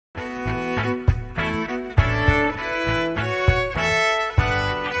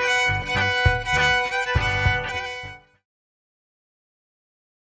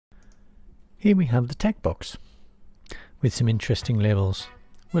Here we have the tech box with some interesting labels.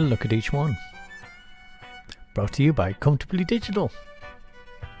 We'll look at each one. Brought to you by Comfortably Digital.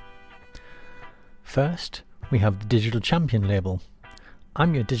 First, we have the Digital Champion label.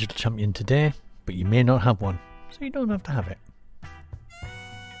 I'm your digital champion today, but you may not have one, so you don't have to have it.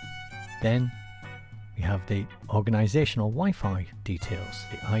 Then we have the organisational Wi-Fi details,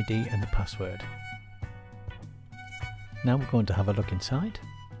 the ID and the password. Now we're going to have a look inside.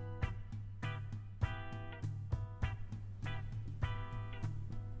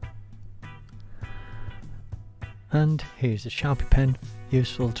 And here's a Sharpie pen,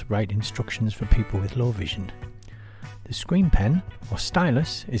 useful to write instructions for people with low vision. The screen pen or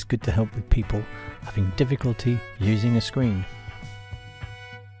stylus is good to help with people having difficulty using a screen.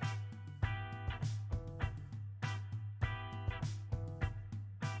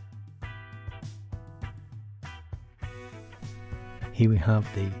 Here we have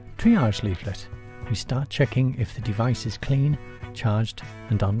the triage leaflet. We start checking if the device is clean, charged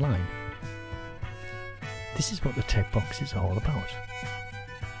and online. This is what the tech box is all about.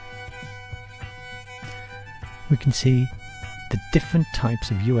 We can see the different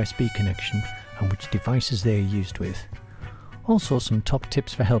types of USB connection and which devices they are used with. Also some top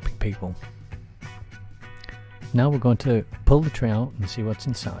tips for helping people. Now we're going to pull the tray out and see what's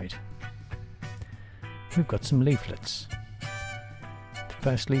inside. We've got some leaflets. The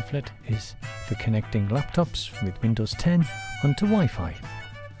first leaflet is for connecting laptops with Windows 10 onto Wi-Fi.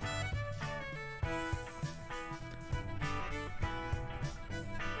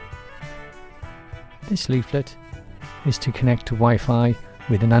 This leaflet is to connect to Wi-Fi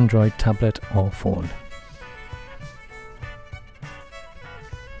with an Android tablet or phone.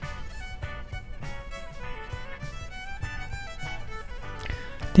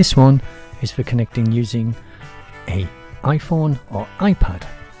 This one is for connecting using an iPhone or iPad.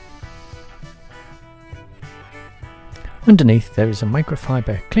 Underneath there is a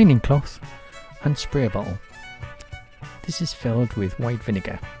microfiber cleaning cloth and spray bottle. This is filled with white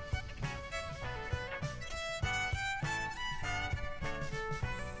vinegar.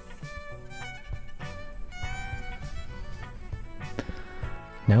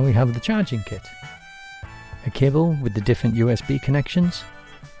 Now we have the charging kit, a cable with the different USB connections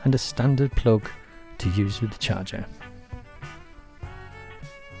and a standard plug to use with the charger.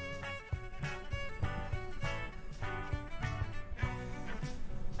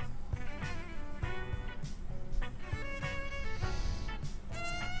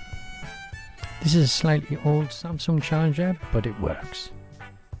 This is a slightly old Samsung charger, but it works.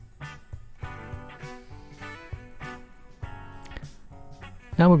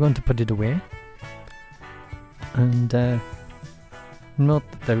 Now we're going to put it away, and note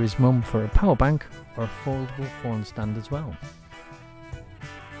that there is room for a power bank or a foldable phone stand as well.